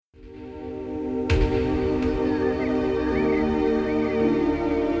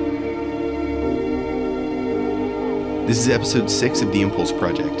This is episode 6 of The Impulse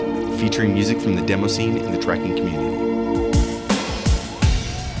Project, featuring music from the demo scene and the tracking community.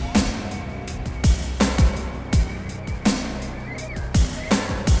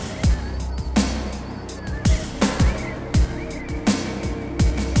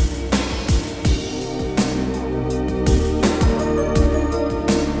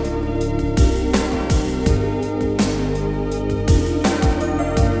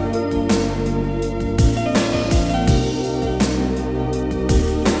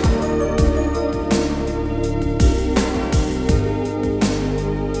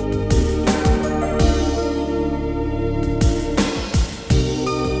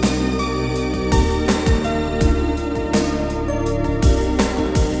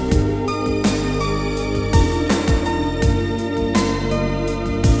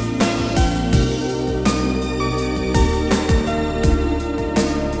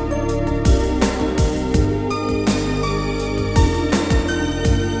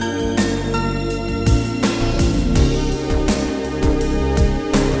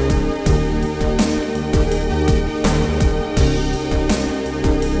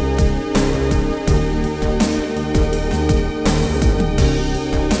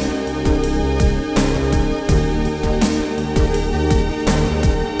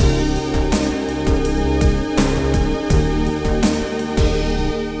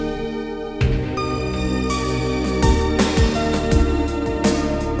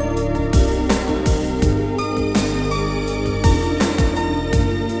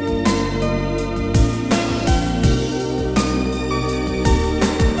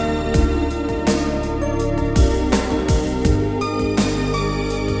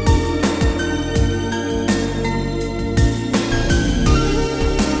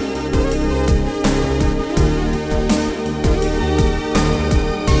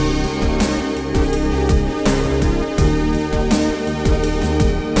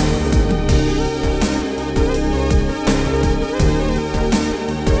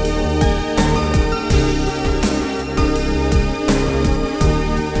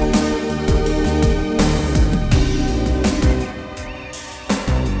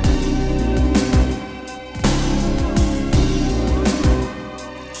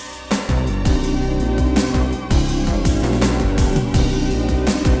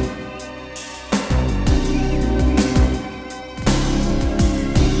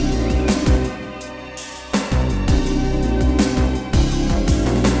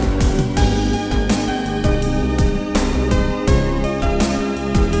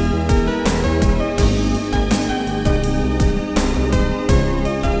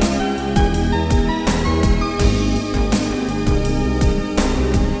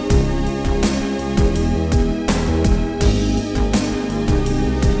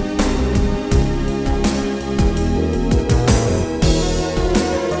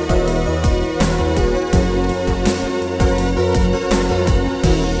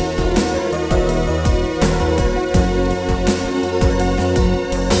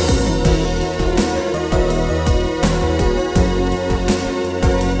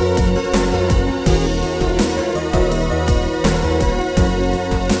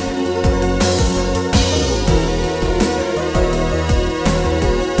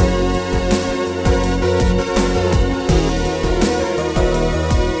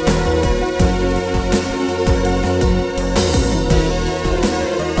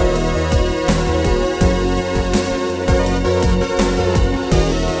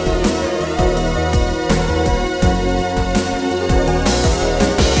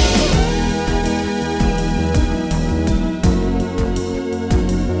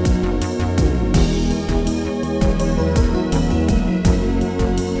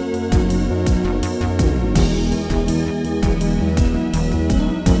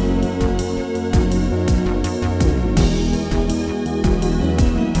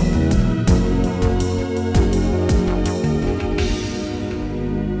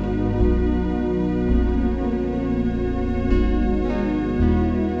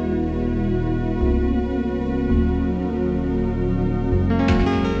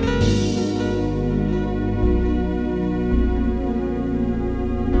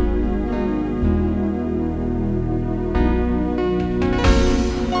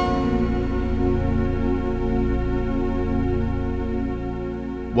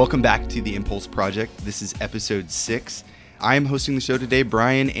 Welcome back to The Impulse Project. This is episode 6. I am hosting the show today,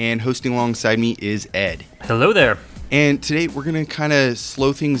 Brian, and hosting alongside me is Ed. Hello there. And today we're going to kind of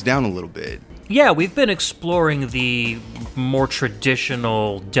slow things down a little bit. Yeah, we've been exploring the more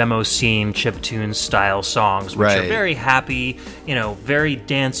traditional demo scene chiptune style songs, which are very happy, very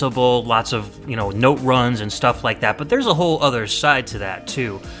danceable, lots of, note runs and stuff like that. But there's a whole other side to that,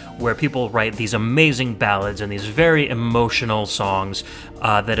 too, where people write these amazing ballads and these very emotional songs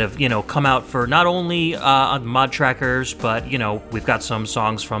that have, come out for not only on Mod Trackers, but, we've got some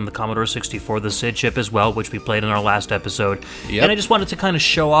songs from the Commodore 64, the SID chip as well, which we played in our last episode. Yep. And I just wanted to kind of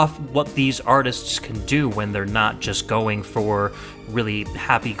show off what these artists can do when they're not just going for really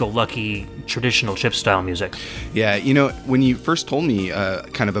happy-go-lucky traditional chip style music. Yeah, when you first told me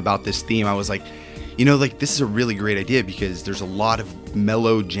kind of about this theme, I was like, this is a really great idea because there's a lot of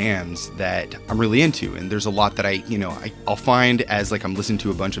mellow jams that I'm really into, and there's a lot that I'll find as like I'm listening to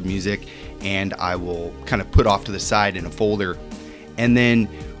a bunch of music, and I will kind of put off to the side in a folder, and then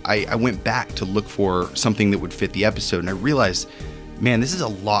I went back to look for something that would fit the episode, and I realized, man, this is a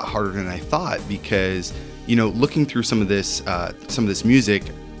lot harder than I thought because looking through some of this music,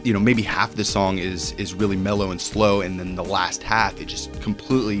 maybe half the song is really mellow and slow, and then the last half it just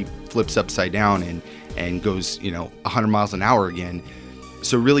completely flips upside down and goes 100 miles an hour again.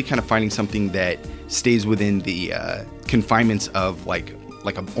 So really kind of finding something that stays within the confinements of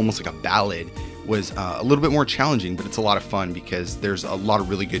almost like a ballad was a little bit more challenging, but it's a lot of fun because there's a lot of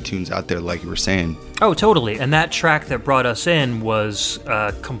really good tunes out there, like you were saying. Oh, totally. And that track that brought us in was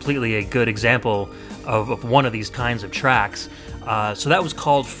completely a good example of one of these kinds of tracks. So that was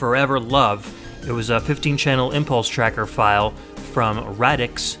called Forever Love. It was a 15-channel impulse tracker file from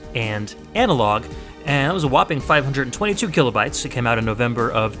Radix and Analog, and it was a whopping 522 kilobytes. It came out in November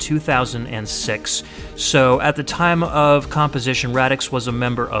of 2006. So at the time of composition, Radix was a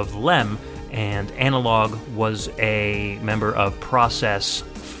member of LEM, and Analog was a member of Process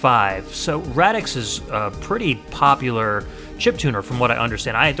 5. So Radix is a pretty popular chiptuner from what I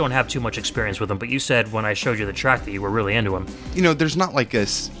understand. I don't have too much experience with them, but you said when I showed you the track that you were really into them. There's not like a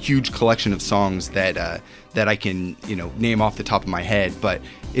huge collection of songs that I can, name off the top of my head, but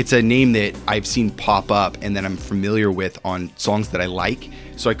it's a name that I've seen pop up and that I'm familiar with on songs that I like.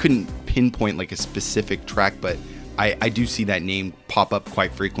 So I couldn't pinpoint like a specific track, but I do see that name pop up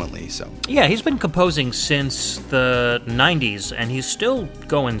quite frequently. So yeah, he's been composing since the 90s, and he's still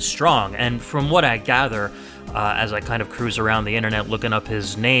going strong. And from what I gather, as I kind of cruise around the internet looking up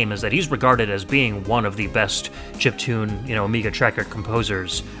his name, is that he's regarded as being one of the best chiptune, Amiga tracker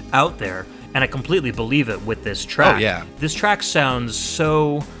composers out there. And I completely believe it with this track. Oh, yeah. This track sounds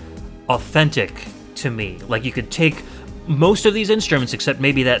so authentic to me. Like you could take most of these instruments, except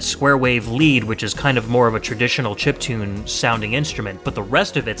maybe that square wave lead, which is kind of more of a traditional chiptune sounding instrument, but the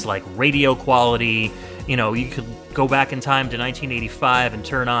rest of it's like radio quality. You could go back in time to 1985 and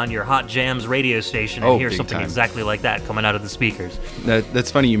turn on your Hot Jams radio station and hear something exactly like that coming out of the speakers. That's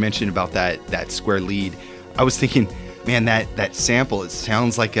funny you mentioned about that square lead. I was thinking, man, that sample, it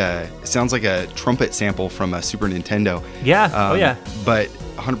sounds like a trumpet sample from a Super Nintendo. Yeah. Yeah. But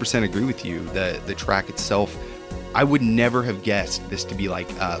 100% agree with you. The track itself, I would never have guessed this to be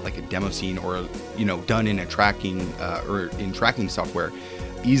like a demo scene or done in a tracking or in tracking software,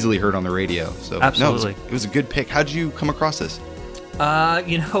 easily heard on the radio. So absolutely, it was a good pick. How'd you come across this?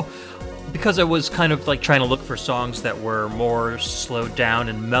 Because I was kind of like trying to look for songs that were more slowed down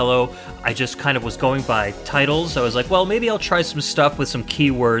and mellow, I just kind of was going by titles. I was like, well, maybe I'll try some stuff with some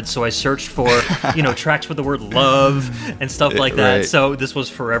keywords. So I searched for, tracks with the word love and stuff like that. Right. So this was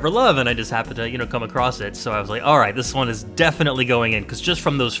Forever Love, and I just happened to, come across it. So I was like, all right, this one is definitely going in, because just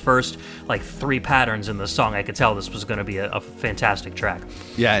from those first like 3 patterns in the song, I could tell this was going to be a fantastic track.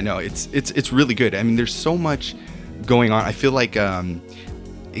 Yeah, no, it's really good. I mean, there's so much going on. I feel like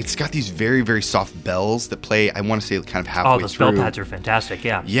it's got these very, very soft bells that play, I want to say, kind of halfway through. Oh, the spell pads are fantastic,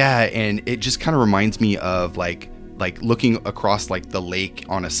 yeah. Yeah, and it just kind of reminds me of like looking across like the lake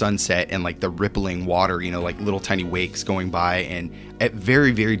on a sunset and like the rippling water, like little tiny wakes going by, and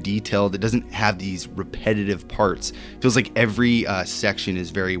very, very detailed. It doesn't have these repetitive parts. It feels like every section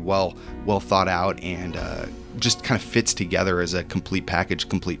is very well thought out and just kind of fits together as a complete package,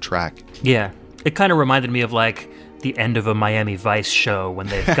 complete track. Yeah, it kind of reminded me of like the end of a Miami Vice show when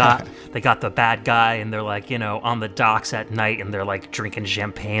they got the bad guy and they're like, on the docks at night and they're like drinking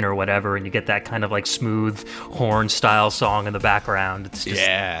champagne or whatever, and you get that kind of like smooth horn style song in the background. It's just,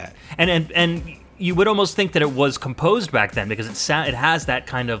 yeah. And you would almost think that it was composed back then because it has that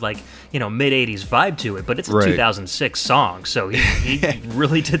kind of like, mid 80s vibe to it, but it's a 2006 song. So he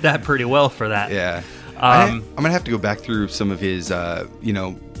really did that pretty well for that. Yeah. I'm going to have to go back through some of his,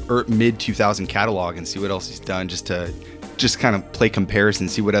 mid 2000 catalog and see what else he's done just to just kind of play comparison,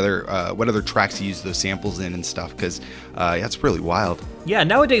 see what other tracks he used those samples in and stuff, because it's really wild. Yeah,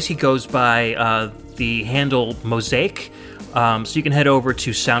 nowadays he goes by the handle Mosaic. So you can head over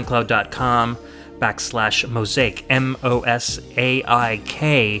to soundcloud.com/Mosaic,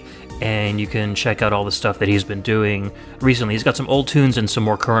 Mosaik, and you can check out all the stuff that he's been doing recently. He's got some old tunes and some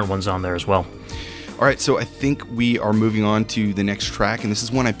more current ones on there as well. All right, so I think we are moving on to the next track, and this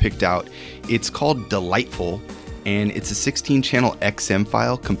is one I picked out. It's called Delightful, and it's a 16-channel XM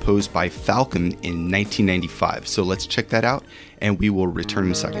file composed by Falcon in 1995. So let's check that out, and we will return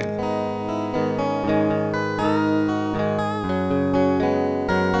in a second.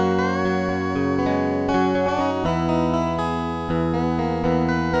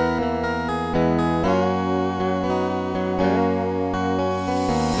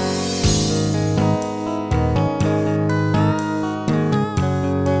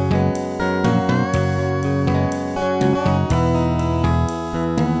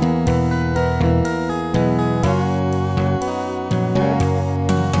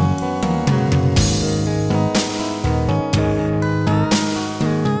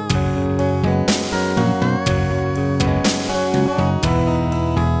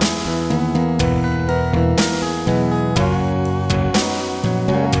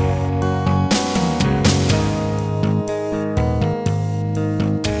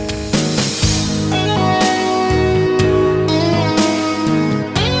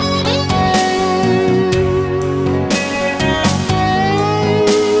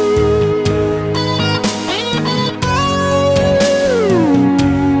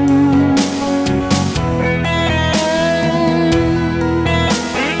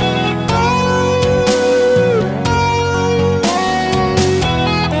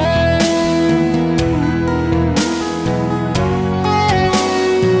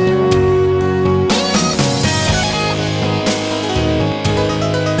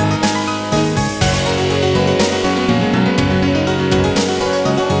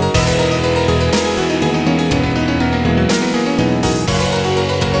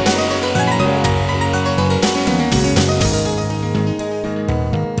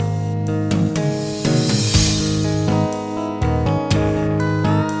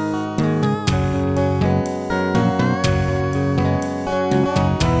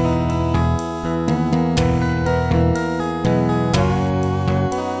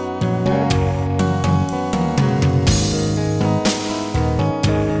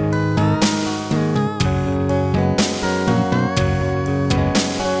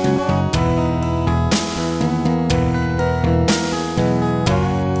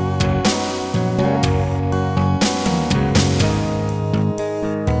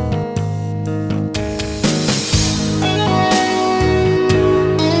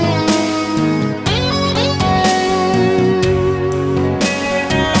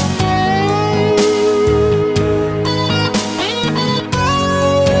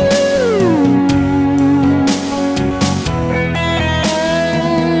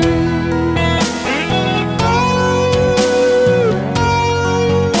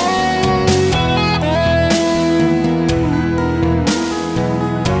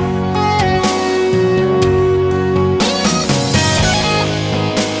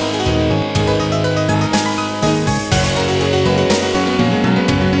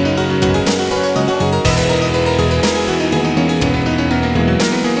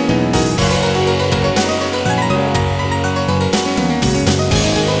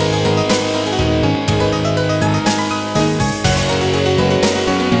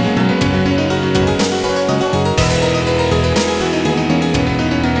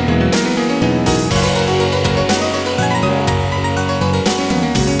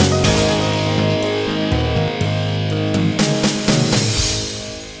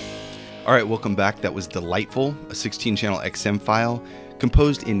 All right, welcome back. That was Delightful, a 16-channel XM file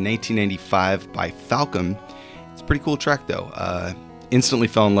composed in 1995 by Falcon. It's a pretty cool track, though. Instantly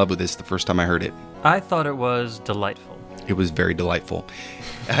fell in love with this the first time I heard it. I thought it was delightful. It was very delightful.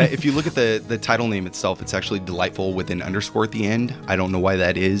 If you look at the title name itself, it's actually Delightful with an underscore at the end. I don't know why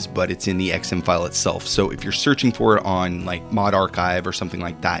that is, but it's in the XM file itself. So if you're searching for it on like Mod Archive or something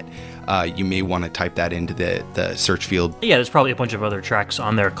like that, you may want to type that into the search field. Yeah, there's probably a bunch of other tracks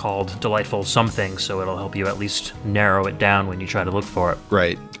on there called Delightful something, so it'll help you at least narrow it down when you try to look for it.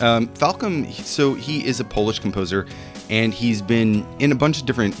 Right. Falcon, so he is a Polish composer, and he's been in a bunch of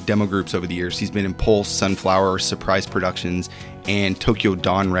different demo groups over the years. He's been in Pulse, Sunflower, Surprise Productions, and Tokyo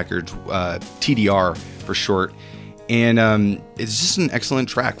Dawn Records, TDR for short. And it's just an excellent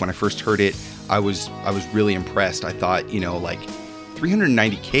track. When I first heard it, I was really impressed. I thought,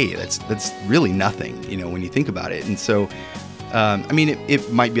 390K, that's really nothing, you know, when you think about it. And so, I mean,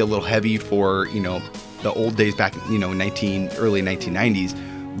 it might be a little heavy for, you know, the old days back, you know, early 1990s,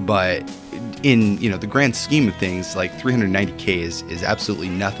 but in, you know, the grand scheme of things, like 390K is absolutely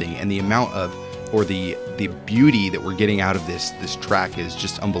nothing. And the amount of, or the beauty that we're getting out of this track is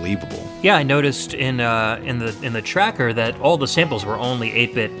just unbelievable. Yeah, I noticed in the tracker that all the samples were only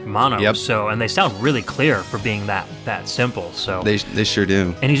 8-bit mono. Yep. So, and they sound really clear for being that simple. So They sure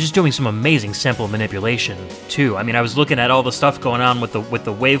do. and he's just doing some amazing sample manipulation too. I mean, I was looking at all the stuff going on with the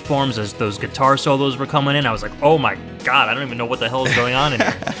waveforms as those guitar solos were coming in. I was like, oh my god, I don't even know what the hell is going on in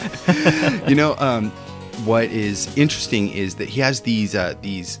here. You know, what is interesting is that he has these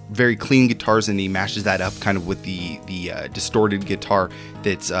very clean guitars, and he mashes that up kind of with the distorted guitar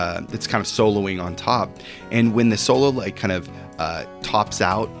that's kind of soloing on top. And when the solo like kind of tops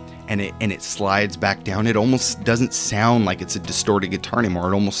out and it slides back down, it almost doesn't sound like it's a distorted guitar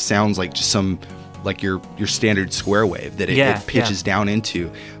anymore. It almost sounds like just like your standard square wave that it pitches down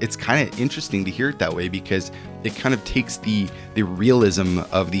into. It's kind of interesting to hear it that way, because it kind of takes the realism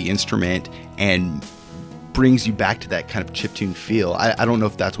of the instrument and brings you back to that kind of chiptune feel. I don't know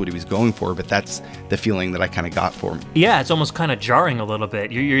if that's what he was going for, but that's the feeling that I kind of got for him. Yeah, it's almost kind of jarring a little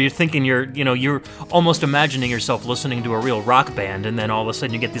bit. You're thinking you're almost imagining yourself listening to a real rock band, and then all of a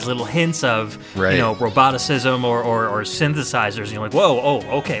sudden you get these little hints of roboticism or synthesizers, and you're like, whoa,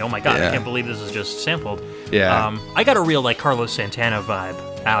 oh, okay, oh my god, I can't believe this is just sampled. Yeah. I got a real like Carlos Santana vibe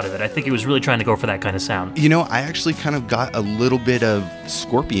out of it. I think he was really trying to go for that kind of sound. You know, I actually kind of got a little bit of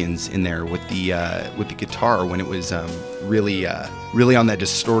Scorpions in there with the guitar when it was really on that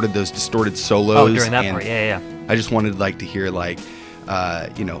distorted solos. Oh, during that part, yeah. I just wanted like to hear like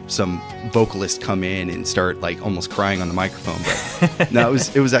some vocalist come in and start like almost crying on the microphone. But no,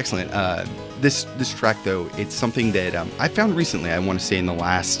 it was excellent. This track though, it's something that I found recently. I want to say in the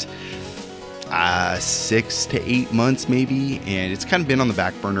last 6 to 8 months maybe, and it's kind of been on the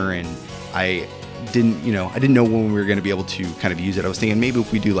back burner, and I didn't know when we were going to be able to kind of use it. I was thinking maybe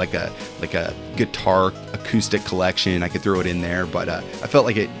if we do like a guitar acoustic collection, I could throw it in there, but I felt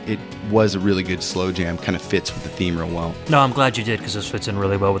like it was a really good slow jam, kind of fits with the theme real well. No, I'm glad you did, because this fits in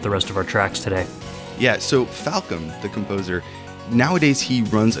really well with the rest of our tracks today. Yeah, so Falcom, the composer, nowadays he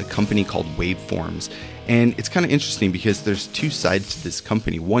runs a company called Waveforms. And it's kind of interesting because there's two sides to this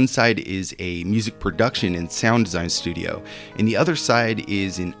company. One side is a music production and sound design studio, and the other side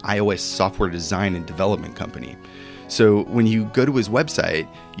is an iOS software design and development company. So when you go to his website,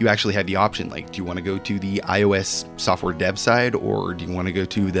 you actually have the option, like, do you want to go to the iOS software dev side, or do you want to go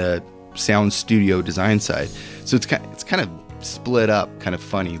to the sound studio design side? So it's kind of split up, kind of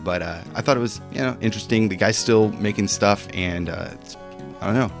funny, but I thought it was interesting. The guy's still making stuff, and it's, I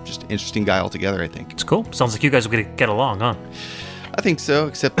don't know, just an interesting guy altogether, I think. It's cool. Sounds like you guys will get along, huh? I think so,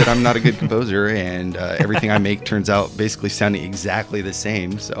 except that I'm not a good composer, and everything I make turns out basically sounding exactly the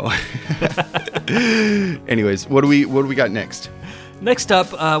same. So, anyways, what do we got next? Next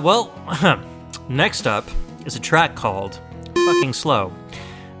up, next up is a track called "Fucking Slow,"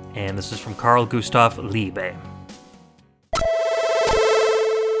 and this is from Carl Gustav Liebe.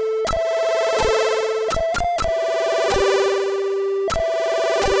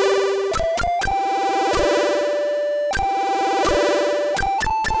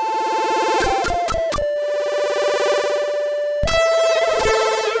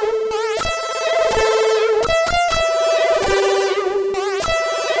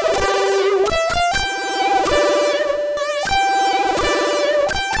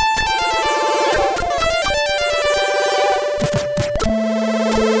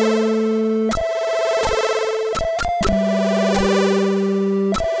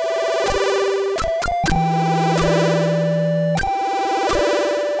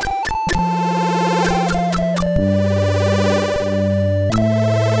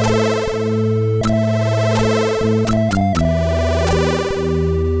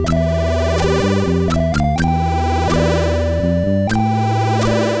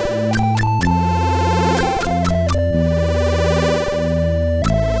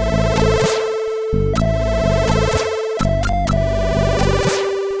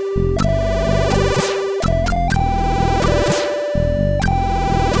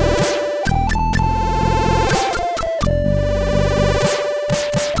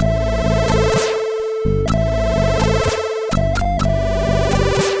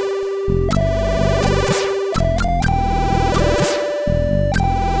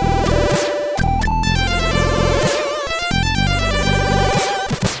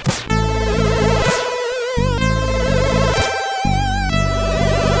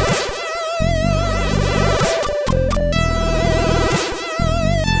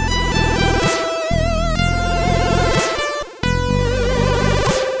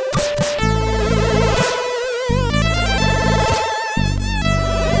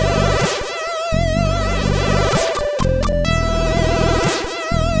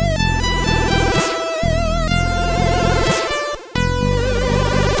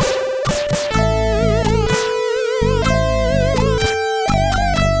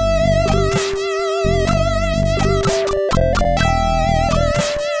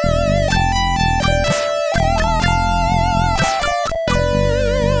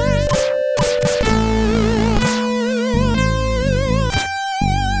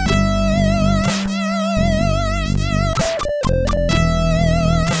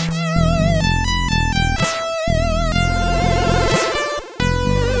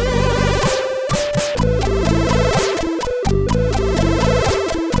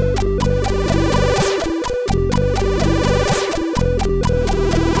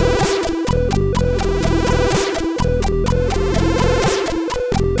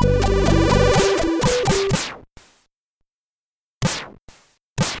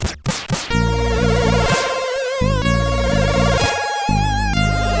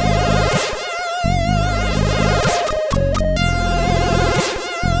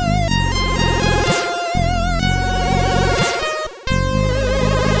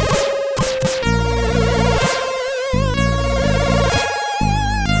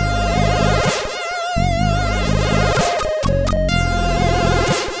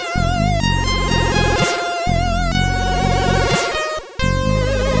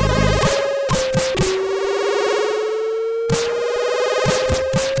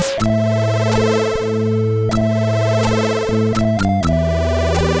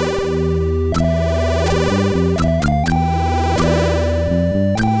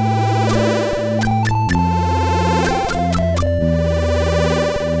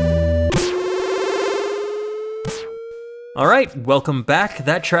 All right, welcome back.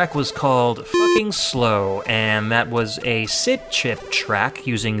 That track was called Fucking Slow, and that was a SID chip track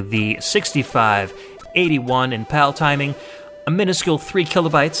using the 6581 in PAL timing. A minuscule 3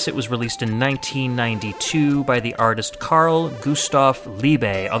 kilobytes. It was released in 1992 by the artist Carl Gustav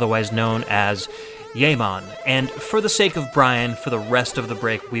Liebe, otherwise known as Yeman. And for the sake of Brian, for the rest of the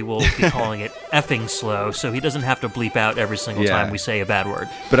break, we will be calling it effing slow, so he doesn't have to bleep out every single time we say a bad word.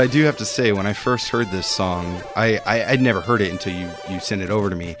 But I do have to say, when I first heard this song, I'd never heard it until you sent it over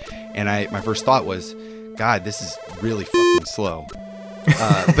to me, and my first thought was, God, this is really fucking slow.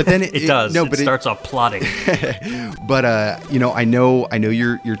 But then it does. No, but it starts off plotting. But I know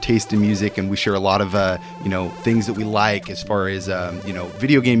your taste in music, and we share a lot of things that we like as far as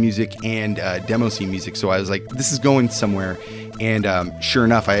video game music and demo scene music. So I was like, this is going somewhere, and sure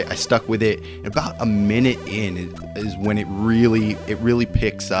enough, I stuck with it. About a minute in is when it really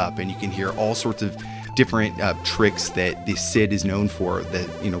picks up, and you can hear all sorts of different tricks that the SID is known for.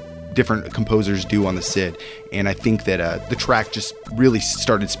 That different composers do on the SID, and I think that the track just really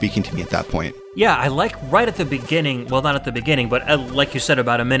started speaking to me at that point. Yeah, I like right at the beginning, well, not at the beginning, but like you said,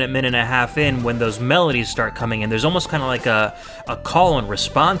 about a minute and a half in, when those melodies start coming in, there's almost kind of like a call and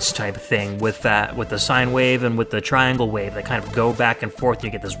response type thing with the sine wave and with the triangle wave that kind of go back and forth. You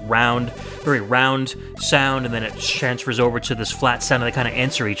get this very round sound, and then it transfers over to this flat sound, and they kind of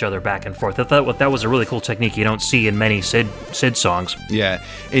answer each other back and forth. I thought that was a really cool technique you don't see in many SID songs. Yeah,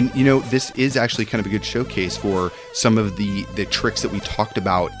 and this is actually kind of a good showcase for some of the tricks that we talked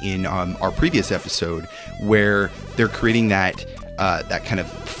about in our previous episode, where they're creating that kind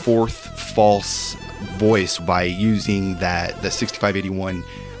of fourth false voice by using the 6581,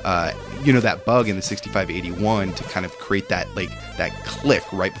 that bug in the 6581 to kind of create that click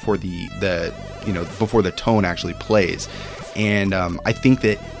right before before the tone actually plays. And I think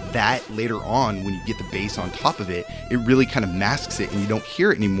that later on, when you get the bass on top of it, it really kind of masks it, and you don't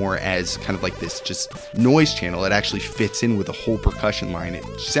hear it anymore as kind of like this just noise channel. It actually fits in with the whole percussion line. It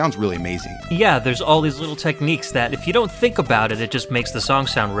sounds really amazing. Yeah, there's all these little techniques that if you don't think about it, it just makes the song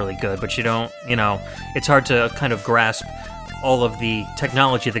sound really good, but you don't, it's hard to kind of grasp all of the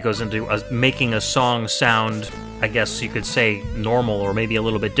technology that goes into making a song sound, I guess you could say, normal or maybe a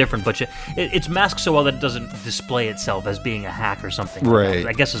little bit different, but it's masked so well that it doesn't display itself as being a hack or something. Right.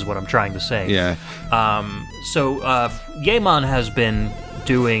 I guess is what I'm trying to say. Yeah. So Yeman has been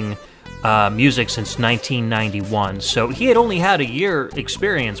doing music since 1991, so he had only had a year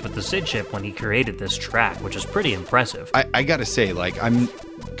experience with the SID chip when he created this track, which is pretty impressive. I gotta say, I'm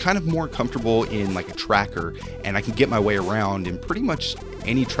kind of more comfortable in a tracker, and I can get my way around in pretty much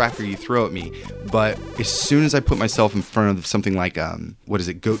any tracker you throw at me. But as soon as I put myself in front of something like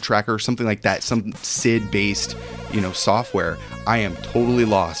Goat Tracker or something like that, some SID based software, I am totally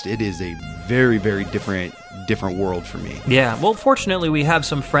lost. It is a very, very different world for me. Yeah, well, fortunately we have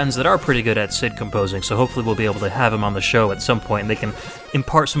some friends that are pretty good at SID composing, so hopefully we'll be able to have them on the show at some point and they can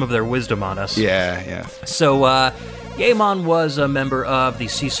impart some of their wisdom on us. Yeah. So Yeman was a member of the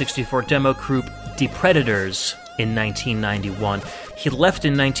C64 demo group DePredators in 1991. He left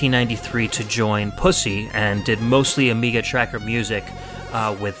in 1993 to join Pussy and did mostly Amiga tracker music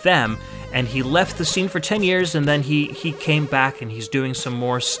with them. And he left the scene for 10 years, and then he came back, and he's doing some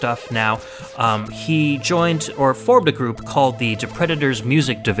more stuff now. He joined or formed a group called the DePredators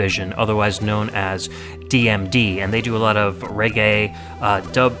Music Division, otherwise known as DMD, and they do a lot of reggae,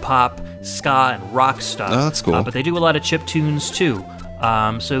 dub pop, ska, and rock stuff. Oh, that's cool. But they do a lot of chip tunes, too.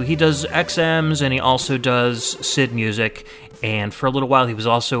 So he does XMs, and he also does SID music. And for a little while, he was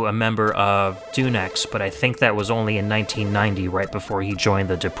also a member of Dunex, but I think that was only in 1990, right before he joined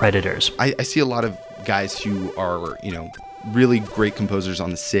the DePredators. I see a lot of guys who are, really great composers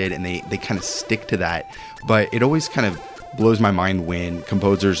on the SID, and they kind of stick to that. But it always kind of blows my mind when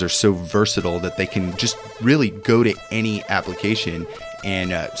composers are so versatile that they can just really go to any application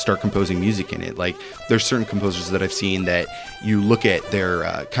and start composing music in it. There's certain composers that I've seen that you look at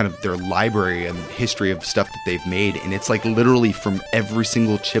their kind of their library and history of stuff that they've made, and it's literally from every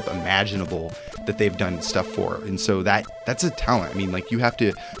single chip imaginable that they've done stuff for. And so that's a talent. I mean, you have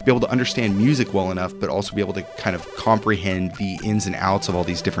to be able to understand music well enough, but also be able to kind of comprehend the ins and outs of all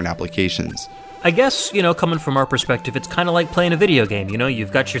these different applications. I guess, coming from our perspective, it's kind of like playing a video game.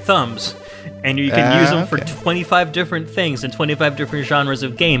 You've got your thumbs, and you can use them for 25 different things and 25 different genres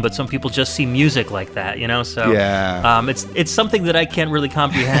of game, but some people just see music like that, So yeah. It's something that I can't really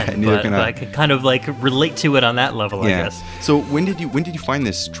comprehend, but I can kind of relate to it on that level, I guess. So when did you find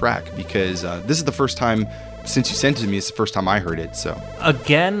this track? Because this is the first time since you sent it to me, it's the first time I heard it. So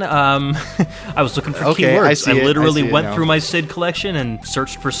again, I was looking for Okay, I keywords. see I it. literally I see it went now. through my SID collection and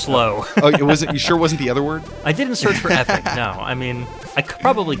searched for slow. oh, it wasn't. You sure it wasn't the other word? I didn't search for epic. No, I mean,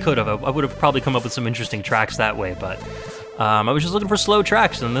 probably could have. I would have probably come up with some interesting tracks that way, but I was just looking for slow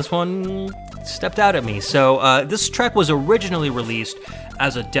tracks, and this one stepped out at me. So this track was originally released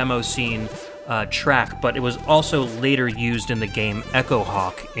as a demo scene track, but it was also later used in the game Echo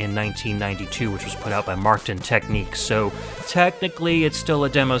Hawk in 1992, which was put out by Markton Techniques. So technically, it's still a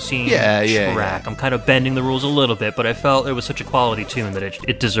demo scene track. I'm kind of bending the rules a little bit, but I felt it was such a quality tune that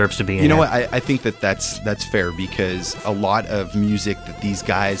it deserves to be in. You know what? I think that's fair, because a lot of music that these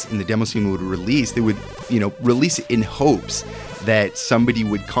guys in the demo scene would release, they would release it in hopes that somebody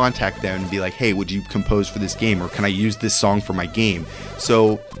would contact them and be like, hey, would you compose for this game, or can I use this song for my game?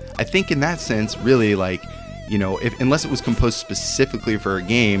 So I think in that sense, really, like, unless it was composed specifically for a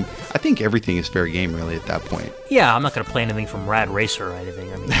game, I think everything is fair game, really, at that point. Yeah, I'm not going to play anything from Rad Racer or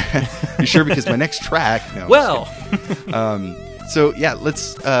anything. I mean, You sure? Because my next track... No, well... So, yeah,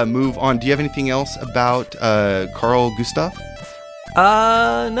 let's move on. Do you have anything else about Carl Gustav?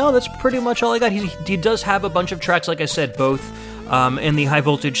 No, that's pretty much all I got. He does have a bunch of tracks, like I said, both in the High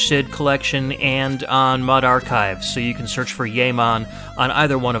Voltage SID collection and on Mud Archive. So you can search for Yeman on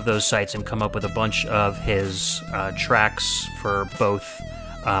either one of those sites and come up with a bunch of his tracks for both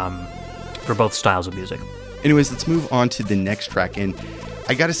styles of music. Anyways, let's move on to the next track. And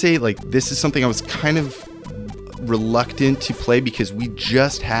I gotta say, like, this is something I was kind of reluctant to play because we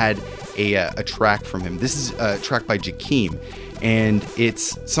just had a track from him. This is a track by Jakeem, and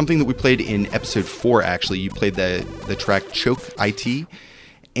it's something that we played in episode 4. Actually, you played the track Choke IT,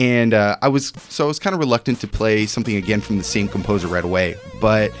 and I was kind of reluctant to play something again from the same composer right away.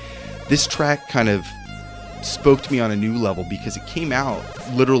 But this track kind of spoke to me on a new level because it came out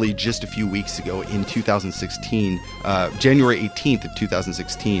literally just a few weeks ago in 2016, January 18th of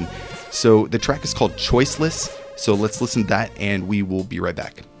 2016. So the track is called Choiceless. So let's listen to that, and we will be right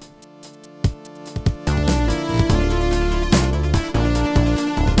back.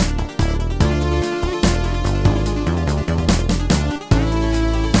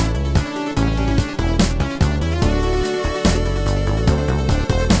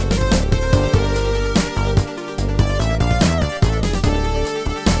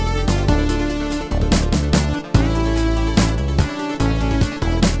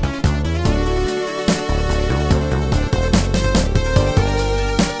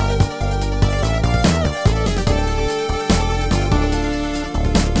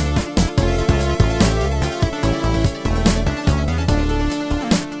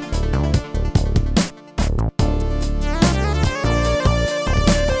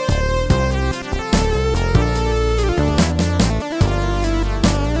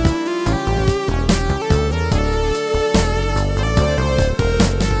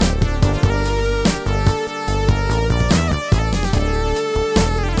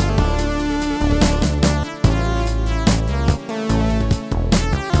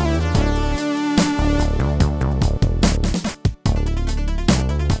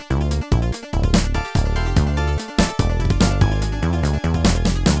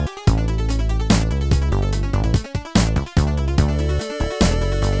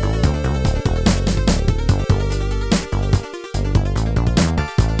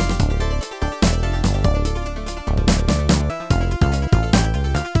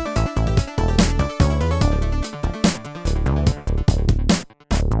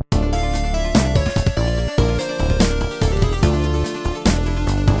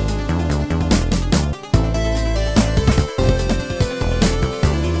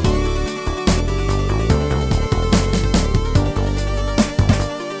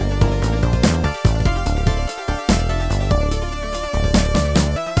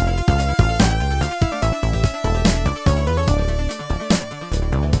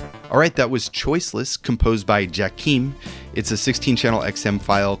 Alright, that was Choiceless, composed by Jakeem. It's a 16-channel XM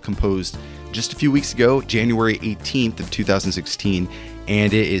file composed just a few weeks ago, January 18th of 2016,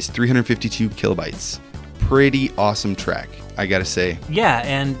 and it is 352 kilobytes. Pretty awesome track, I gotta say. Yeah,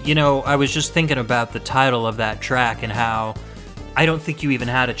 and I was just thinking about the title of that track and how I don't think you even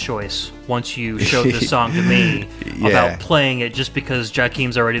had a choice once you showed the song to me about playing it just because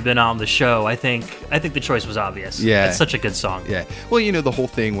Jakeem's already been on the show. I think the choice was obvious. Yeah. It's such a good song. Yeah. Well, the whole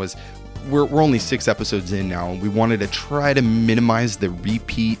thing was we're only 6 episodes in now, and we wanted to try to minimize the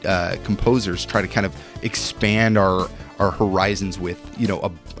repeat composers, try to kind of expand our horizons with,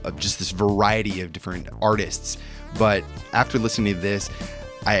 just this variety of different artists. But after listening to this,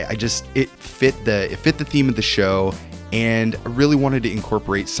 it fit the theme of the show. and I really wanted to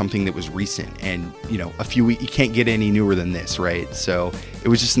incorporate something that was recent and, a few weeks. You can't get any newer than this, right? So it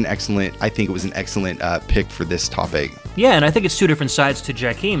was just I think it was an excellent pick for this topic. Yeah, and I think it's two different sides to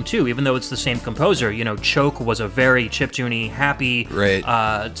Jakeem, too, even though it's the same composer. Choke was a very chiptune-y, happy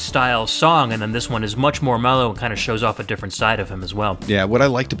style song, and then this one is much more mellow and kind of shows off a different side of him as well. Yeah, what I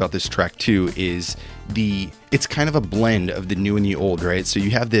liked about this track, too, is it's kind of a blend of the new and the old, right? So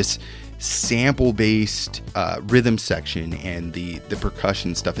you have this sample-based rhythm section and the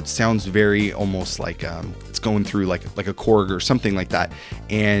percussion stuff. It sounds very almost like it's going through like a Korg or something like that.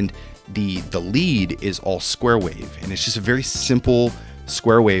 And the lead is all square wave, and it's just a very simple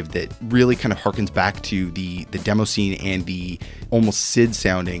square wave that really kind of harkens back to the demo scene and the almost Sid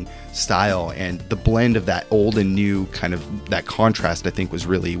sounding style, and the blend of that old and new kind of that contrast I think was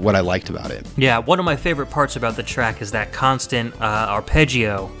really what I liked about it. Yeah, one of my favorite parts about the track is that constant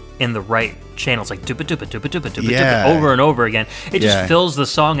arpeggio in the right channels, like doopa doopa doopa doopa doopa doopa, over and over again. It just fills the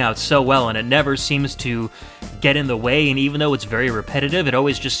song out so well, and it never seems to get in the way, and even though it's very repetitive, it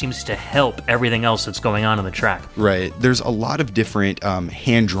always just seems to help everything else that's going on in the track. Right. There's a lot of different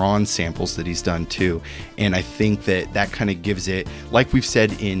hand-drawn samples that he's done too, and I think that kind of gives it, like we've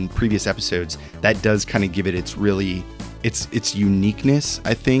said in previous episodes, that does kind of give it its uniqueness.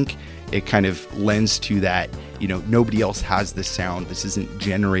 I think it kind of lends to that, nobody else has this sound. This isn't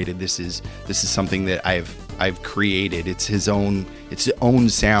generated. This is something that I've created. It's his own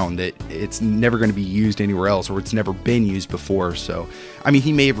sound that it's never going to be used anywhere else, or it's never been used before. So, I mean,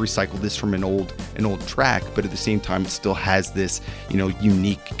 he may have recycled this from an old track, but at the same time, it still has this,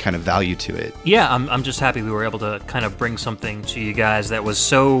 unique kind of value to it. Yeah, I'm just happy we were able to kind of bring something to you guys that was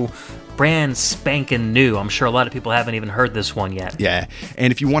so brand spanking new. I'm sure a lot of people haven't even heard this one yet. Yeah,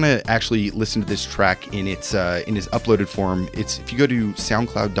 and if you want to actually listen to this track in its uploaded form, it's if you go to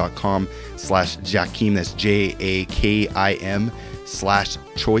soundcloud.com/Jakim, that's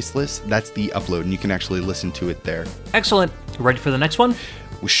JAKIM/choiceless, that's the upload, and you can actually listen to it there. Excellent. Ready for the next one?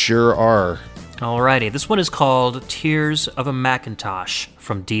 We sure are. Alrighty, this one is called Tears of a Macintosh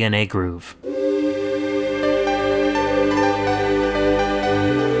from DNA Groove.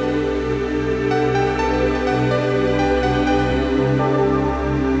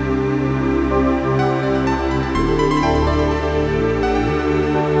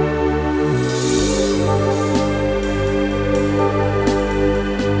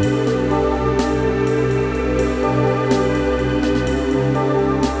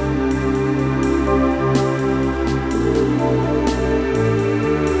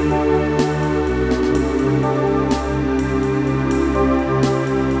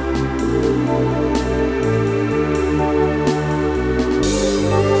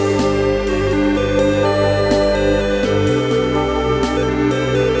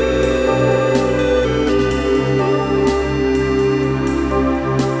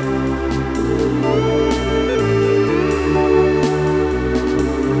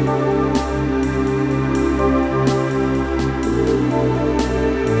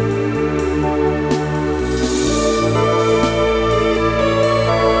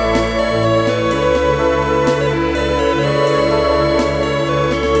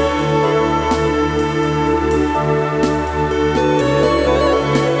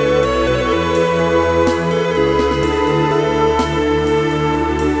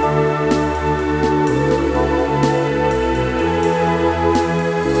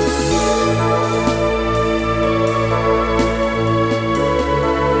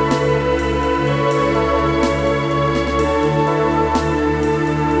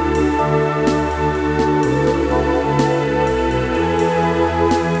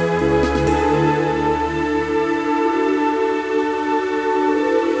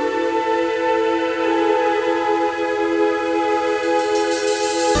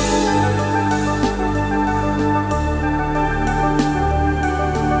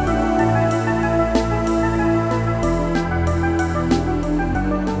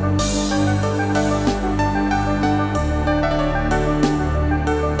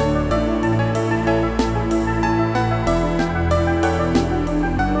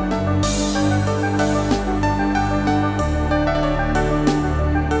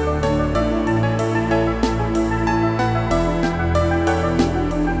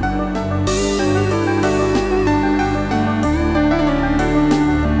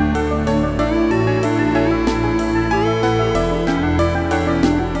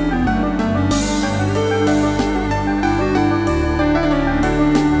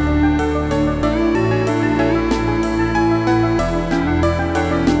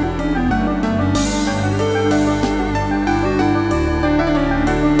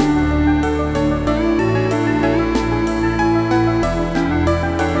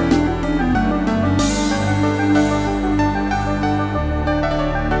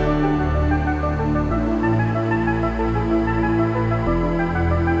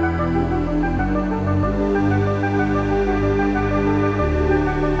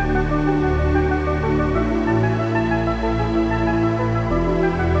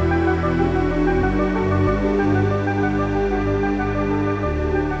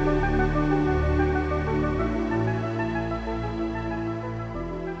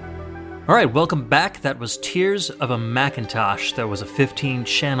 All right, welcome back. That was Tears of a Macintosh. That was a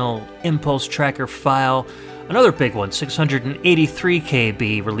 15-channel impulse tracker file. Another big one, 683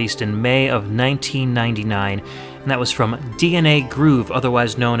 KB, released in May of 1999. And that was from DNA Groove,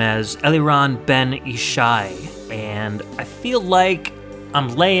 otherwise known as Eliran Ben Ishai. And I feel like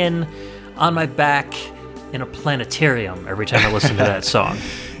I'm laying on my back in a planetarium every time I listen to that song.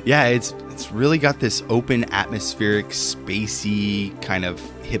 Yeah, it's really got this open, atmospheric, spacey, kind of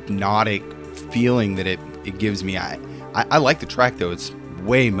hypnotic feeling that it gives me. I like the track, though. It's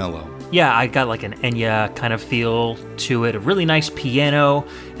way mellow. Yeah, I got like an Enya kind of feel to it, a really nice piano,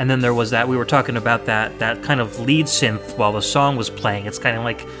 and then there was that, we were talking about that kind of lead synth while the song was playing. It's kind of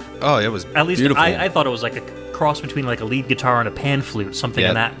like... Oh, it was at least beautiful. I thought it was like a cross between like a lead guitar and a pan flute, something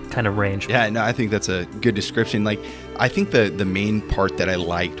in that kind of range. Yeah, no, I think that's a good description. Like, I think the main part that I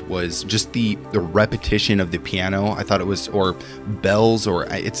liked was just the repetition of the piano. I thought it was, or bells, or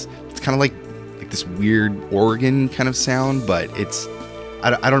it's kind of like this weird organ kind of sound, but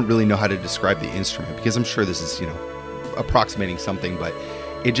I don't really know how to describe the instrument, because I'm sure this is, approximating something, but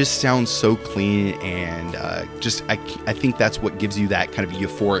it just sounds so clean, and I think that's what gives you that kind of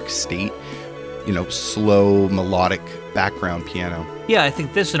euphoric state, slow melodic background piano. Yeah, I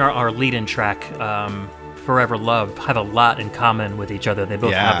think this and our lead-in track, Forever Love, have a lot in common with each other. They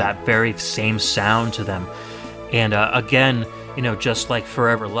both have that very same sound to them. And again, just like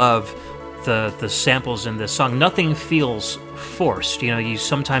Forever Love, the samples in this song, nothing feels forced.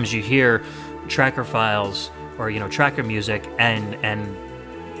 Sometimes you hear tracker files or tracker music, and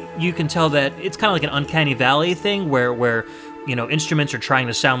you can tell that it's kind of like an uncanny valley thing where instruments are trying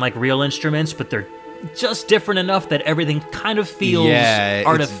to sound like real instruments, but they're just different enough that everything kind of feels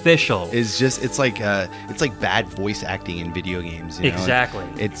artificial. It's like bad voice acting in video games. Exactly.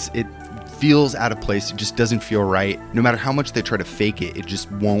 It feels out of place. It just doesn't feel right. No matter how much they try to fake it, it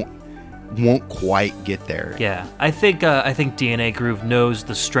just won't quite get there. Yeah, I think DNA Groove knows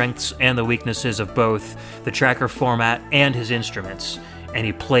the strengths and the weaknesses of both the tracker format and his instruments, and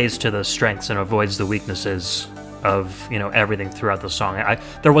he plays to the strengths and avoids the weaknesses of everything throughout the song.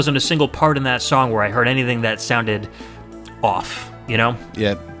 There wasn't a single part in that song where I heard anything that sounded off. Yeah,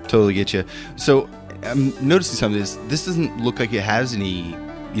 totally get you. So I'm noticing something. This doesn't look like it has any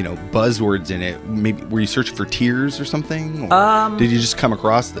buzzwords in it. Maybe were you searching for tears or something? Or did you just come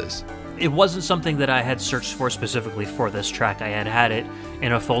across this? It wasn't something that I had searched for specifically for this track. I had it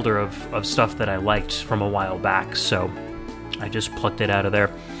in a folder of stuff that I liked from a while back, so I just plucked it out of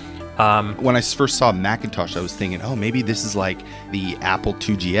there. When I first saw Macintosh, I was thinking, oh, maybe this is like the Apple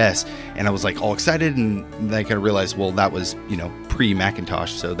IIgs, and I was like all excited, and then I kind of realized, well, that was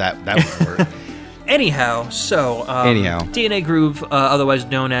pre-Macintosh, so that would work. Anyhow, DNA Groove, otherwise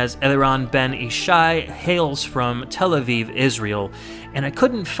known as Eliran Ben Ishai, hails from Tel Aviv, Israel, and I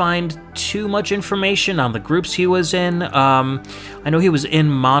couldn't find too much information on the groups he was in. I know he was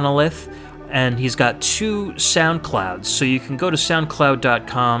in Monolith, and he's got 2 SoundClouds, so you can go to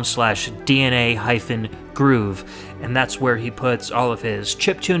soundcloud.com/DNA-groove, and that's where he puts all of his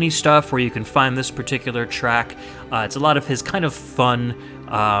chiptune stuff, where you can find this particular track. It's a lot of his kind of fun,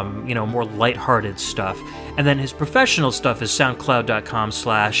 more lighthearted stuff. And then his professional stuff is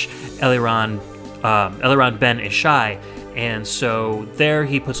soundcloud.com/Eliran Ben Ishai. And so there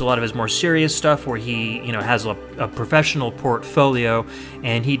he puts a lot of his more serious stuff where he, has a professional portfolio,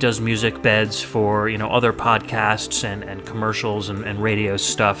 and he does music beds for, other podcasts and commercials and radio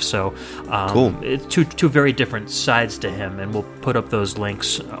stuff. So cool. It's two very different sides to him, and we'll put up those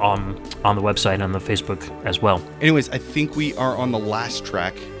links on the website and on the Facebook as well. Anyways, I think we are on the last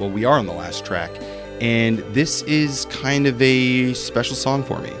track. Well, we are on the last track. And this is kind of a special song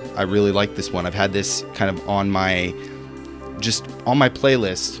for me. I really like this one. I've had this kind of on my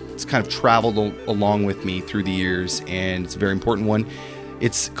playlist. It's kind of traveled along with me through the years, and it's a very important one.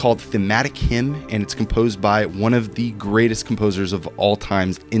 It's called Thematic Hymn, and it's composed by one of the greatest composers of all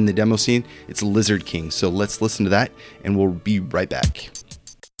times in the demo scene. It's Lizard King. So let's listen to that, and we'll be right back.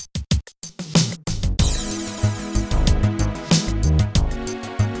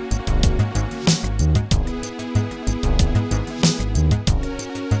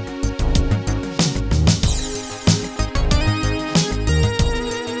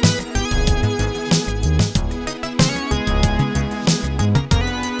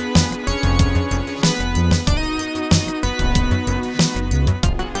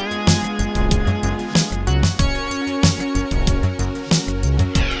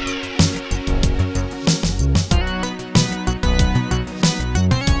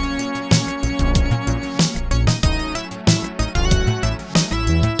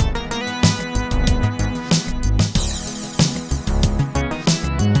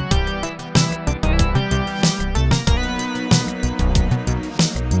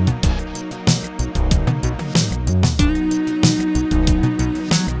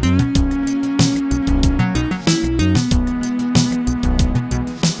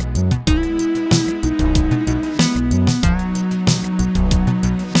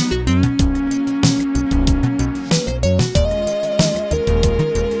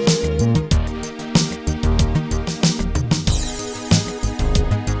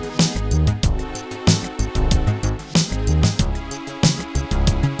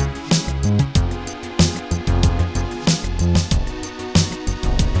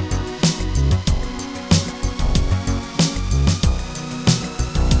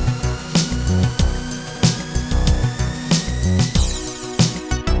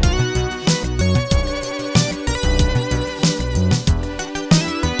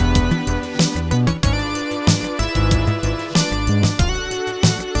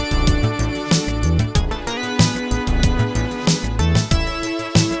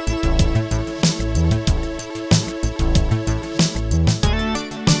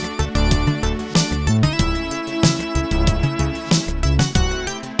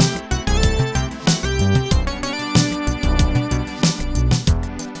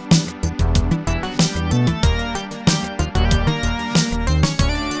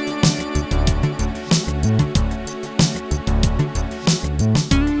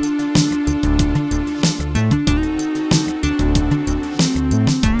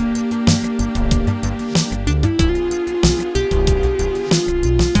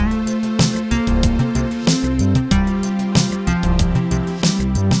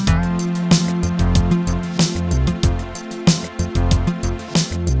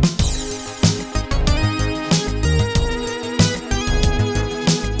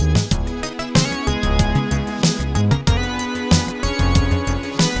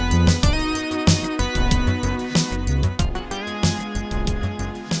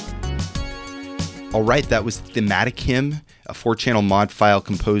 right, that was Thematic Hymn, a 4-channel mod file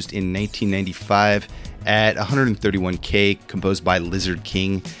composed in 1995 at 131K, composed by Lizard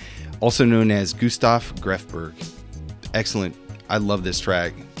King, also known as Gustav Grefberg. Excellent. I love this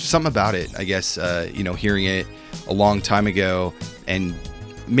track. Something about it, I guess, hearing it a long time ago, and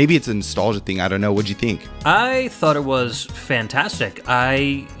maybe it's a nostalgia thing. I don't know. What'd you think? I thought it was fantastic.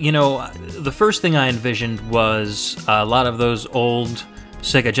 The first thing I envisioned was a lot of those old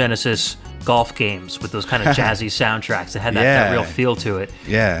Sega Genesis golf games with those kind of jazzy soundtracks that had that real feel to it.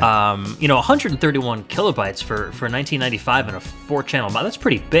 Yeah. 131 kilobytes for 1995 and a 4-channel mod. That's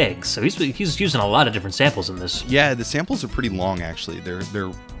pretty big. So he's using a lot of different samples in this. Yeah, the samples are pretty long, actually.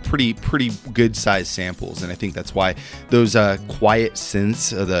 They're pretty good sized samples, and I think that's why those quiet synths,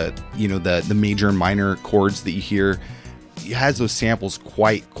 the major and minor chords that you hear, it has those samples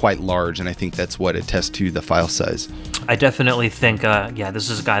quite large, and I think that's what attests to the file size. I definitely think, this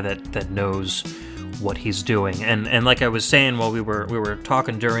is a guy that knows what he's doing, and like I was saying while we were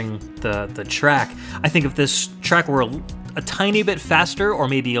talking during the track, I think if this track were a tiny bit faster or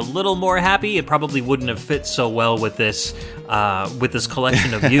maybe a little more happy, it probably wouldn't have fit so well with this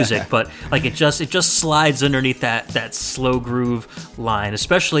collection of music. But like it just slides underneath that slow groove line,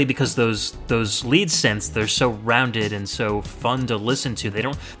 especially because those lead synths, they're so rounded and so fun to listen to.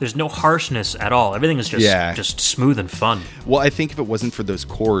 There's no harshness at all. Everything is just smooth and fun. Well, I think if it wasn't for those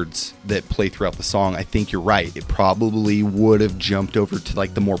chords that play throughout the song, I think you're right. It probably would have jumped over to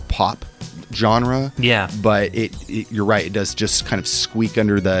like the more pop genre. Yeah. But you're right, it does just kind of squeak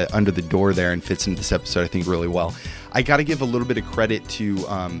under the door there and fits into this episode, I think, really well. I got to give a little bit of credit to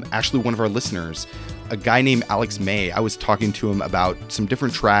actually one of our listeners, a guy named Alex May. I was talking to him about some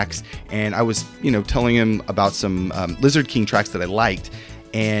different tracks, and I was, telling him about some Lizard King tracks that I liked.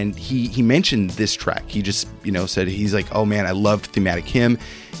 And he mentioned this track. He just, said, he's like, oh man, I loved Thematic Hymn.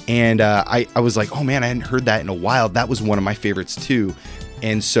 And I was like, oh man, I hadn't heard that in a while. That was one of my favorites too.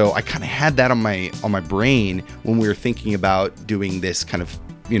 And so I kind of had that on my brain when we were thinking about doing this kind of,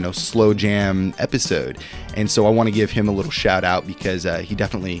 slow jam episode. And so I want to give him a little shout out because he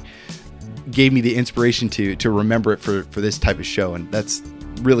definitely gave me the inspiration to remember it for this type of show. And that's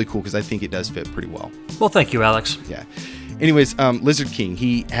really cool because I think it does fit pretty well. Well, thank you, Alex. Yeah. Anyways, Lizard King,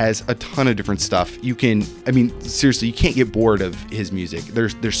 he has a ton of different stuff. Seriously, you can't get bored of his music.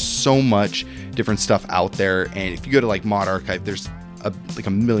 There's so much different stuff out there. And if you go to like Mod Archive, there's a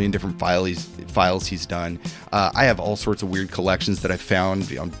million different files he's done. I have all sorts of weird collections that I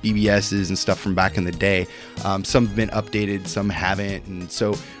found on BBSs and stuff from back in the day. Some have been updated, some haven't. And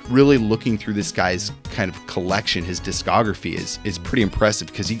so really looking through this guy's kind of collection, his discography is pretty impressive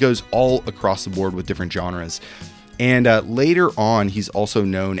because he goes all across the board with different genres. And later on, he's also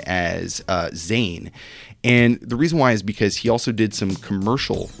known as Zane. And the reason why is because he also did some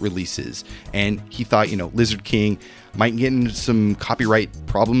commercial releases. And he thought, Lizard King might get into some copyright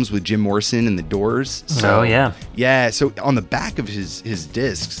problems with Jim Morrison and the Doors. So, yeah. So on the back of his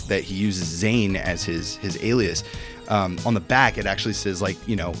discs that he uses Zane as his alias, on the back it actually says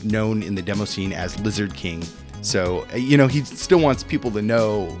known in the demo scene as Lizard King. So, he still wants people to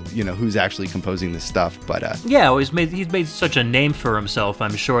know, who's actually composing this stuff. But he's made such a name for himself.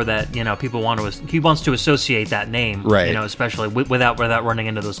 I'm sure that people he wants to associate that name, right? Especially without running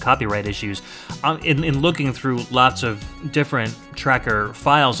into those copyright issues. In looking through lots of different tracker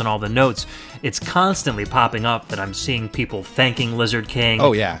files and all the notes, it's constantly popping up that I'm seeing people thanking Lizard King.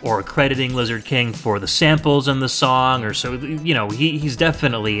 Oh, yeah. Or crediting Lizard King for the samples in the song, or so. He's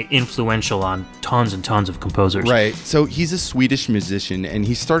definitely influential on tons and tons of composers. Right. So he's a Swedish musician, and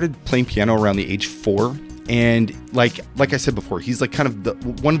he started playing piano around the age 4. And like I said before, he's like kind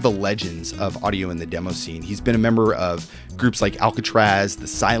of one of the legends of audio in the demo scene. He's been a member of groups like Alcatraz, The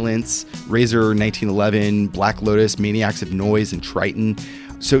Silence, Razor 1911, Black Lotus, Maniacs of Noise, and Triton.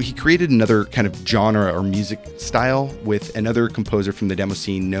 So he created another kind of genre or music style with another composer from the demo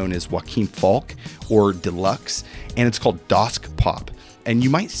scene known as Joachim Falk or Deluxe, and it's called Dosk Pop. And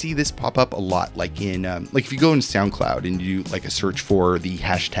you might see this pop up a lot, like in if you go into SoundCloud and you do like a search for the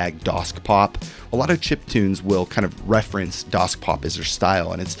hashtag DoskPop, a lot of chiptunes will kind of reference DoskPop as their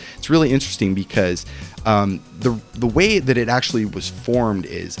style, and it's really interesting because the way that it actually was formed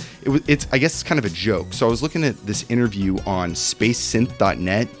is it's I guess it's kind of a joke. So I was looking at this interview on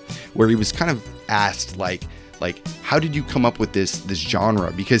spacesynth.net where he was kind of asked like how did you come up with this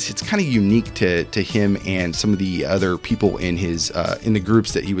genre, because it's kind of unique to him and some of the other people in his in the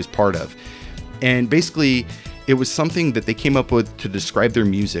groups that he was part of. And basically it was something that they came up with to describe their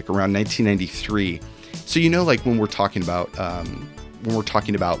music around 1993. So like when we're talking about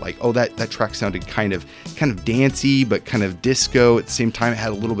like, oh, that track sounded kind of dancey but kind of disco at the same time, it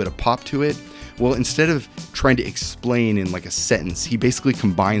had a little bit of pop to it. Well, instead of trying to explain in like a sentence, he basically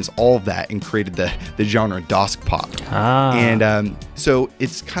combines all of that and created the genre DOSC pop. And so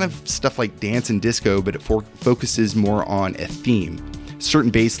it's kind of stuff like dance and disco, but it focuses more on a theme.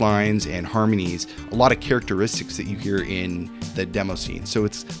 Certain bass lines and harmonies, a lot of characteristics that you hear in the demo scene. So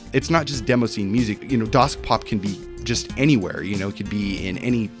it's not just demo scene music. DOSC pop can be just anywhere. It could be in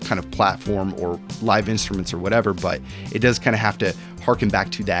any kind of platform or live instruments or whatever, but it does kind of have to harken back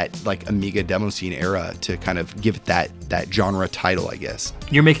to that like Amiga demo scene era to kind of give it that genre title, I guess.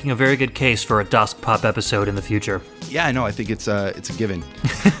 You're making a very good case for a DOSC pop episode in the future. Yeah, I know. I think it's a given.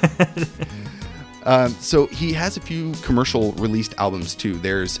 So he has a few commercial released albums too.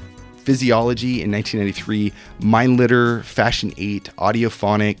 There's Physiology in 1993, Mind Litter, Fashion 8,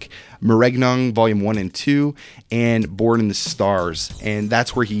 Audiophonic, Meregnong Volume 1 and 2, and Born in the Stars. And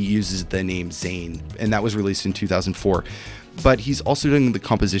that's where he uses the name Zane. And that was released in 2004. But he's also doing the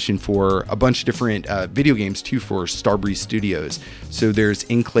composition for a bunch of different video games too for Starbreeze Studios. So there's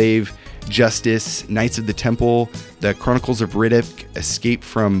Enclave, Justice, Knights of the Temple, The Chronicles of Riddick, Escape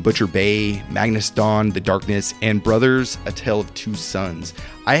from Butcher Bay, Magnus Dawn, The Darkness, and Brothers, A Tale of Two Sons.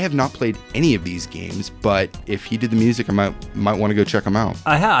 I have not played any of these games, but if he did the music, I might want to go check them out.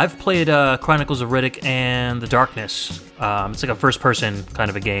 I've played Chronicles of Riddick and The Darkness. It's like a first-person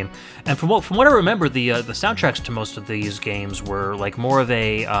kind of a game, and from what I remember, the soundtracks to most of these games were like more of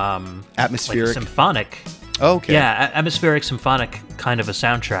a atmospheric, like a symphonic. Oh, okay. Yeah, atmospheric, symphonic kind of a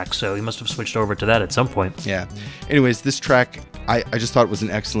soundtrack. So he must have switched over to that at some point. Yeah. Anyways, this track, I just thought it was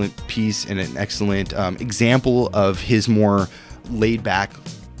an excellent piece and an excellent example of his more laid-back,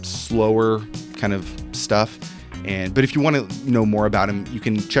 slower kind of stuff. But if you want to know more about him, you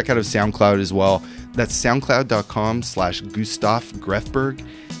can check out his SoundCloud as well. That's soundcloud.com/Gustav Grefberg.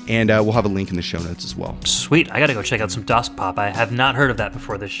 And we'll have a link in the show notes as well. Sweet. I got to go check out some DOSC pop. I have not heard of that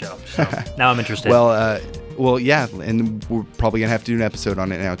before this show. So now I'm interested. Well, yeah. And we're probably going to have to do an episode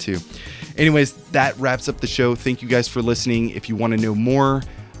on it now, too. Anyways, that wraps up the show. Thank you guys for listening. If you want to know more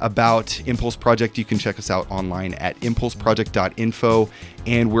about Impulse Project, you can check us out online at impulseproject.info.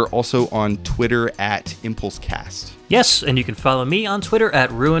 And we're also on Twitter at ImpulseCast. Yes, and you can follow me on Twitter at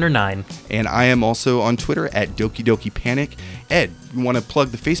Ruiner9. And I am also on Twitter at Doki Doki Panic. Ed, you want to plug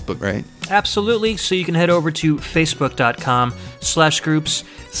the Facebook, right? Absolutely. So you can head over to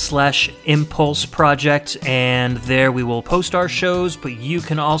facebook.com/groups/Impulse Project, and there we will post our shows, but you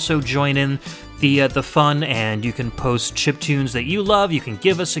can also join in the fun, and you can post chiptunes that you love. You can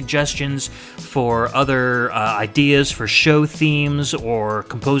give us suggestions for other ideas for show themes or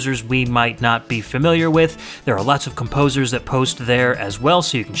composers we might not be familiar with. There are lots of composers that post there as well,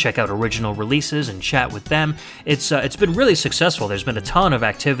 so you can check out original releases and chat with them. It's been really successful. There's been a ton of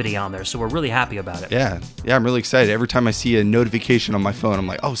activity on there, so we're really happy about it. Yeah, I'm really excited. Every time I see a notification on my phone, I'm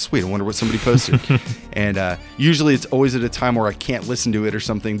like, oh, sweet, I wonder what somebody posted. And usually it's always at a time where I can't listen to it or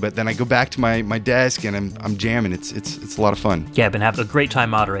something, but then I go back to my desk and I'm jamming. It's a lot of fun. Yeah, I've been having a great time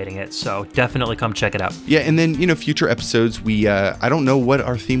moderating it, so definitely come check it out. Yeah, and then future episodes, we I don't know what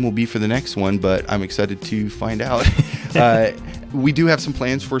our theme will be for the next one, but I'm excited to find out. We do have some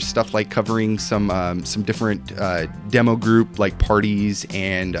plans for stuff like covering some different demo group like parties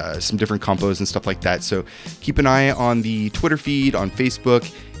and some different compos and stuff like that. So keep an eye on the Twitter feed, on Facebook.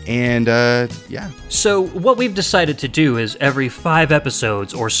 And yeah. So what we've decided to do is every 5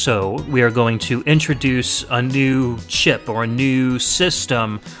 episodes or so, we are going to introduce a new chip or a new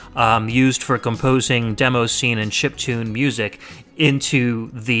system used for composing demo scene and chiptune music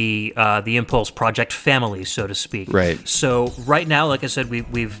into the Impulse Project family, so to speak. Right. So right now, like I said,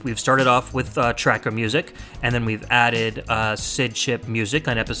 we've started off with tracker music, and then we've added SID chip music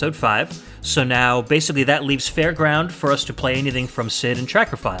on episode 5. So now basically that leaves fair ground for us to play anything from SID and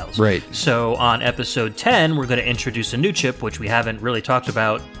tracker files. Right. So on episode 10, we're going to introduce a new chip, which we haven't really talked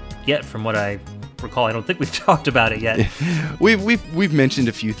about yet, from what I recall. I don't think we've talked about it yet. We've mentioned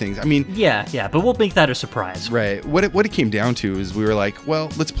a few things. I mean, yeah, but we'll make that a surprise. Right. What it came down to is we were like,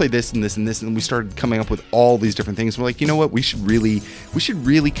 well, let's play this and this and this, and we started coming up with all these different things. We're like, you know what? We should really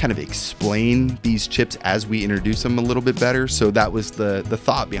kind of explain these chips as we introduce them a little bit better. So that was the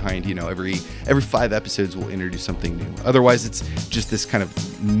thought behind, every 5 episodes we'll introduce something new. Otherwise, it's just this kind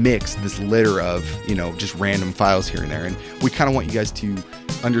of mix, this litter of just random files here and there. And we kind of want you guys to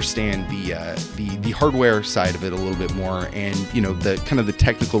understand the hardware side of it a little bit more, and the kind of the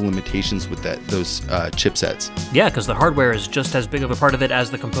technical limitations with those chipsets. Yeah, because the hardware is just as big of a part of it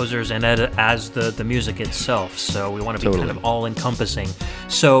as the composers and as the music itself. So we want to be kind of all encompassing.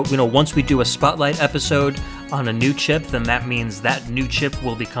 So once we do a spotlight episode, on a new chip, then that means that new chip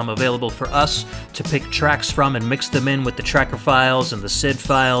will become available for us to pick tracks from and mix them in with the tracker files and the SID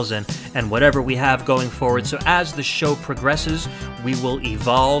files and whatever we have going forward. So as the show progresses, we will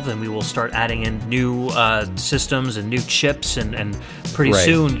evolve and we will start adding in new systems and new chips, and pretty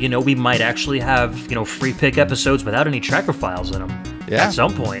soon, we might actually have, free pick episodes without any tracker files in them. Yeah. At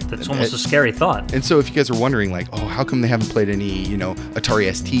some point. That's almost a scary thought. And so if you guys are wondering, like, oh, how come they haven't played any,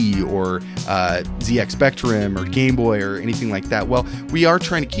 Atari ST or ZX Spectrum or Game Boy or anything like that? Well, we are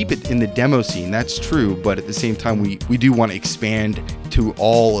trying to keep it in the demo scene. That's true. But at the same time, we do want to expand to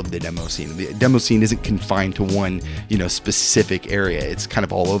all of the demo scene. The demo scene isn't confined to one, specific area. It's kind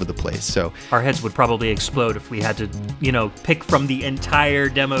of all over the place. So our heads would probably explode if we had to, pick from the entire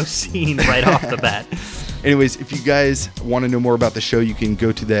demo scene right off the bat. Anyways, if you guys want to know more about the show, you can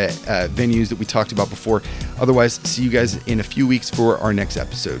go to the venues that we talked about before. Otherwise, see you guys in a few weeks for our next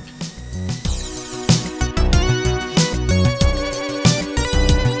episode.